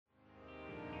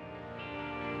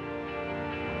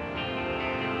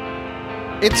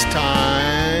It's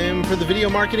time for the Video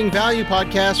Marketing Value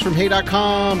Podcast from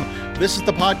Hey.com. This is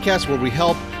the podcast where we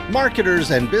help marketers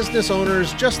and business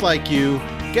owners just like you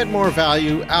get more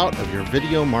value out of your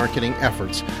video marketing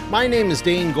efforts. My name is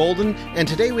Dane Golden, and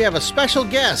today we have a special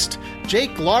guest,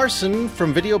 Jake Larsen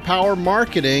from Video Power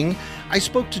Marketing. I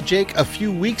spoke to Jake a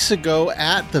few weeks ago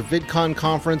at the VidCon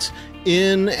conference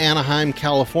in Anaheim,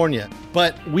 California.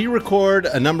 But we record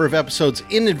a number of episodes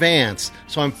in advance,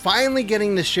 so I'm finally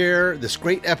getting to share this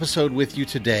great episode with you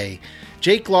today.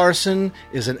 Jake Larsen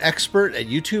is an expert at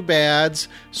YouTube ads,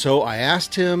 so I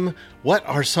asked him what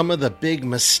are some of the big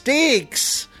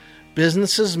mistakes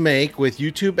businesses make with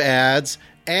YouTube ads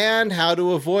and how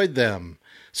to avoid them.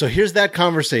 So here's that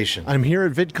conversation. I'm here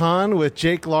at VidCon with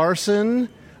Jake Larsen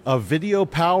of Video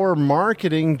Power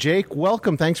Marketing. Jake,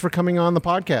 welcome. Thanks for coming on the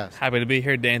podcast. Happy to be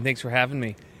here, Dan. Thanks for having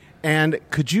me. And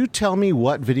could you tell me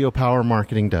what Video Power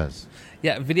Marketing does?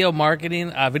 Yeah, Video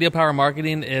Power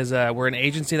Marketing is we're an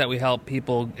agency that we help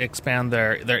people expand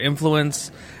their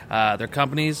influence, their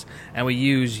companies, and we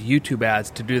use YouTube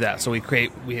ads to do that. So we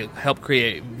help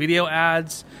create video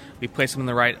ads, we place them in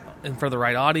front of the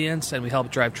right audience, and we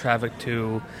help drive traffic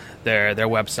to their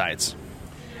websites.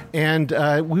 And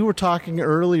we were talking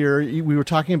earlier, we were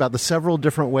talking about the several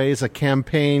different ways a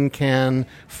campaign can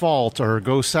fault or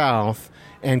go south.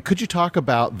 And could you talk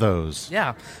about those?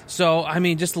 Yeah. So, I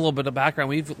mean, just a little bit of background.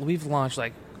 We've launched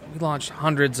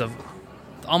hundreds of,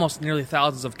 almost nearly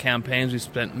thousands of campaigns. We've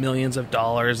spent millions of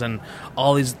dollars and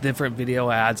all these different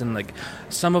video ads. And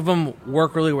some of them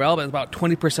work really well, but about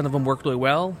 20% of them work really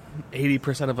well.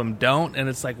 80% of them don't. And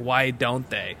it's like, why don't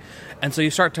they? And so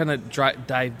you start trying to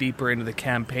dive deeper into the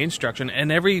campaign structure.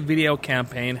 And every video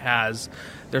campaign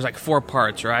there's 4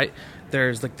 parts, right?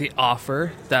 There's the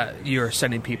offer that you're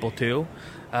sending people to.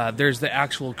 There's the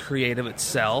actual creative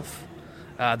itself.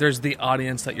 There's the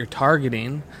audience that you're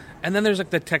targeting. And then there's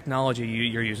the technology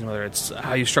you're using, whether it's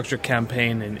how you structure a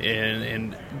campaign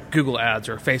in Google Ads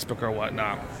or Facebook or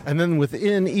whatnot. And then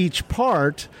within each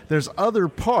part, there's other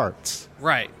parts.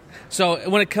 Right. So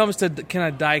when it comes to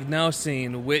kind of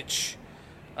diagnosing which,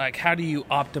 how do you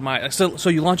optimize? So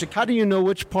you launch How do you know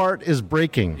which part is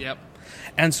breaking? Yep.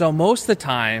 And so most of the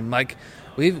time,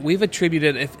 we've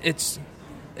attributed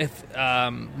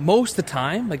most of the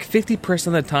time, 50%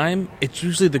 of the time, it's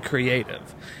usually the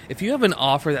creative. If you have an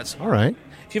offer that's all right,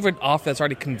 if you have an offer that's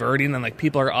already converting and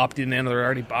people are opting in or they're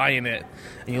already buying it,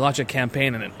 and you launch a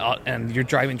campaign and you're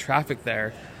driving traffic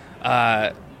there,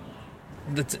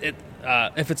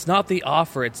 if it's not the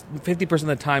offer, it's 50% of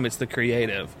the time it's the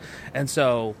creative, and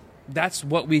so that's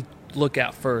what we look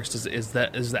at first is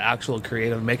the actual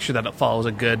creative. Make sure that it follows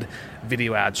a good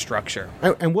video ad structure.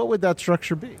 And what would that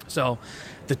structure be? So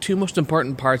the 2 most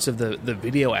important parts of the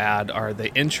video ad are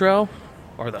the intro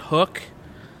or the hook,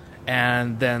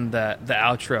 and then the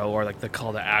outro or the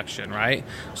call to action, right?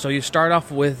 So you start off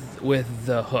with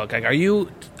the hook. Are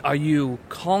you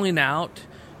calling out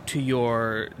to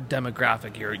your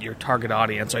demographic, your target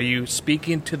audience? Are you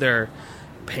speaking to their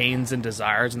pains and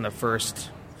desires in the first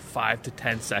 5 to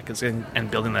 10 seconds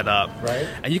and building that up? Right.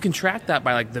 And you can track that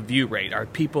by the view rate. Are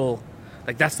people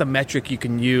that's the metric you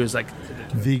can use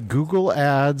the Google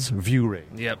Ads view rate.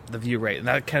 Yep, the view rate. And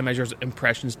that kind of measures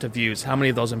impressions to views. How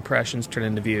many of those impressions turn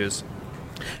into views?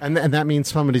 And that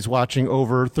means somebody's watching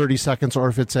over 30 seconds, or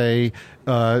if it's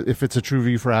a true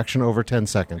view for action, over 10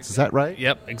 seconds. Is that right?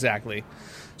 Yep, exactly.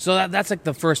 So that's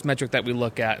the first metric that we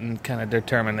look at and kind of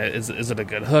determine is it a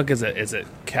good hook? Is it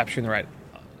capturing the right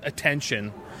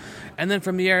attention? And then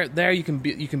from there you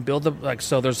can build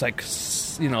so there's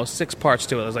 6 parts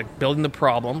to it. There's building the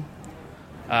problem,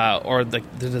 or the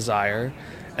desire,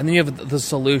 and then you have the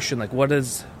solution. What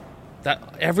is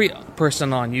that? Every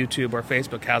person on YouTube or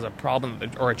Facebook has a problem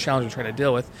or a challenge they're trying to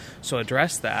deal with. So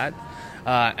address that,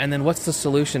 and then what's the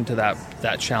solution to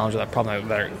that challenge or that problem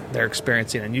that they're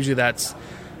experiencing? And usually that's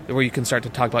where you can start to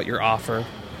talk about your offer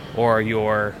or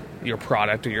your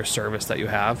product or your service that you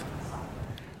have.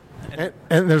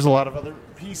 And there's a lot of other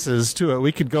pieces to it.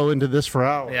 We could go into this for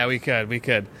hours. Yeah, we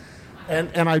could.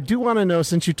 And I do want to know,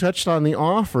 since you touched on the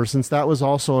offer, since that was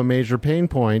also a major pain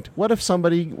point, what if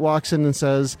somebody walks in and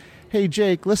says, hey,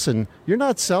 Jake, listen, you're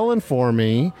not selling for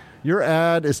me. Your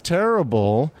ad is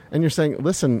terrible. And you're saying,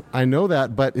 listen, I know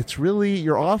that, but it's really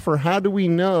your offer. How do we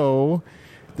know?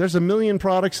 There's a million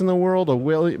products in the world, a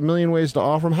million ways to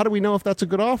offer them. How do we know if that's a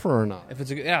good offer or not?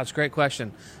 It's a great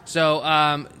question.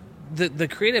 So the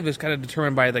creative is kind of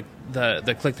determined by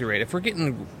the click-through rate. If we're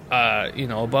getting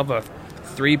above a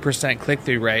 3%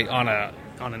 click-through rate on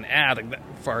an ad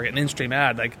for an in-stream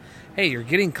ad, hey, you're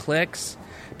getting clicks,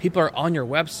 people are on your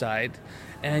website,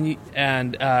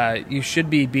 and you should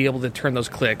be able to turn those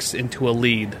clicks into a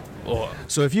lead.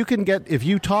 So if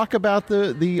you talk about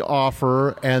the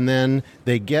offer and then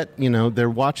they get, they're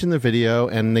watching the video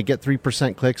and they get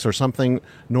 3% clicks or something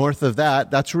north of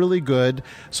that, that's really good.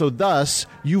 So thus,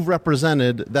 you've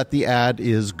represented that the ad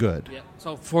is good. Yeah.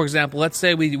 So for example, let's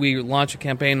say we launch a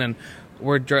campaign and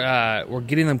we're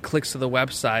getting them clicks to the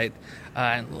website,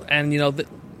 and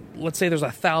let's say there's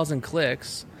 1,000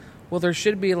 clicks. Well, there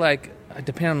should be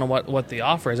depending on what the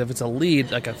offer is, if it's a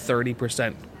lead, like a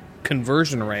 30%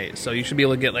 conversion rate. So you should be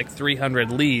able to get 300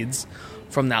 leads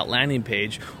from that landing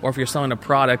page. Or if you're selling a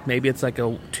product, maybe it's like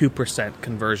a 2%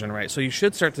 conversion rate. So you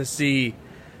should start to see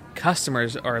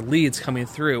customers or leads coming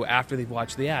through after they've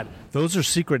watched the ad. Those are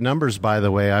secret numbers, by the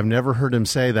way. I've never heard him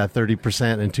say that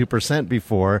 30% and 2%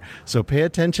 before. So pay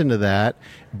attention to that.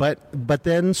 But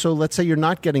then, so let's say you're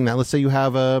not getting that. Let's say you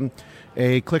have a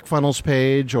ClickFunnels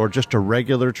page or just a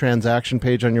regular transaction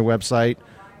page on your website.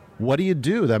 What do you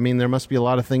do? I mean, there must be a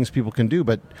lot of things people can do,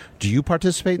 but do you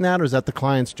participate in that, or is that the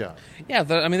client's job? Yeah,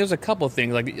 there's a couple of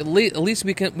things. At least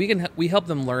we help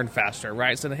them learn faster,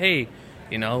 right? So, hey,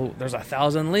 there's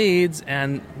 1,000 leads,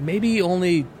 and maybe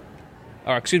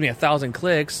 1,000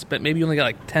 clicks, but maybe you only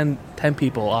got 10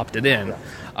 people opted in. Yeah.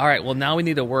 All right, well, now we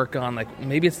need to work on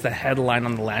maybe it's the headline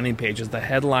on the landing page. Is the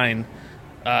headline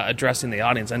addressing the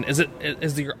audience, and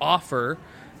is your offer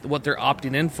what they're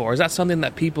opting in for? Is that something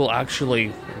that people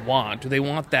actually want? Do they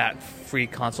want that free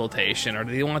consultation, or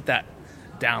do they want that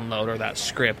download or that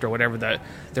script or whatever that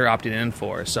they're opting in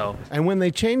for? So, and when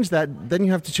they change that, then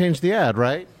you have to change the ad,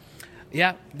 right?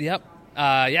 Yeah. Yep.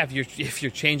 If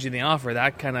you're changing the offer,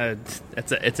 that kind of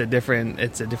it's a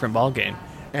different ball game.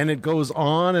 And it goes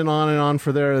on and on and on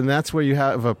for there, and that's where you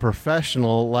have a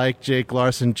professional like Jake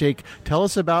Larsen. Jake, tell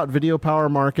us about Video Power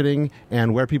Marketing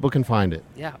and where people can find it.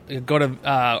 Yeah, go to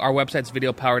our website's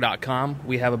videopower.com.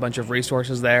 We have a bunch of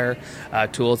resources there,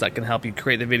 tools that can help you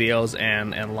create the videos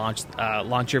and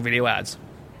launch your video ads.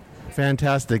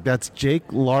 Fantastic. That's Jake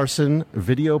Larsen,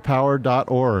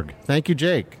 videopower.org. Thank you,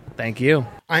 Jake. Thank you.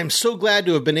 I'm so glad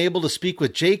to have been able to speak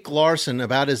with Jake Larsen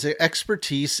about his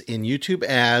expertise in YouTube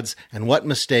ads and what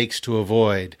mistakes to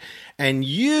avoid. And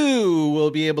you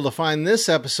will be able to find this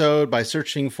episode by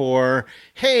searching for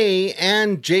Hey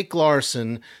and Jake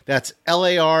Larsen. That's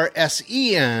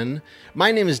Larsen.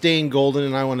 My name is Dane Golden,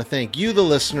 and I want to thank you, the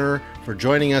listener, for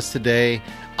joining us today.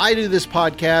 I do this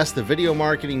podcast, the Video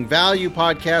Marketing Value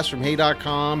Podcast from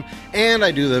Hey.com, and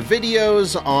I do the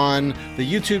videos on the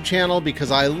YouTube channel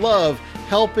because I love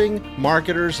helping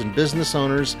marketers and business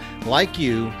owners like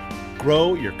you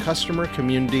grow your customer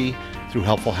community through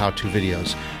helpful how-to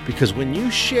videos. Because when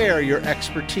you share your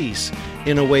expertise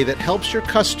in a way that helps your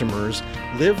customers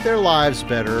live their lives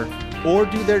better or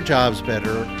do their jobs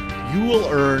better, you will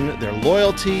earn their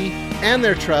loyalty and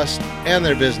their trust and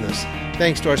their business.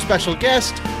 Thanks to our special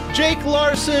guest, Jake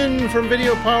Larsen from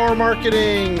Video Power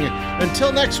Marketing.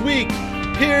 Until next week,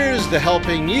 here's to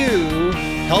helping you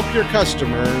help your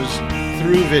customers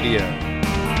through video.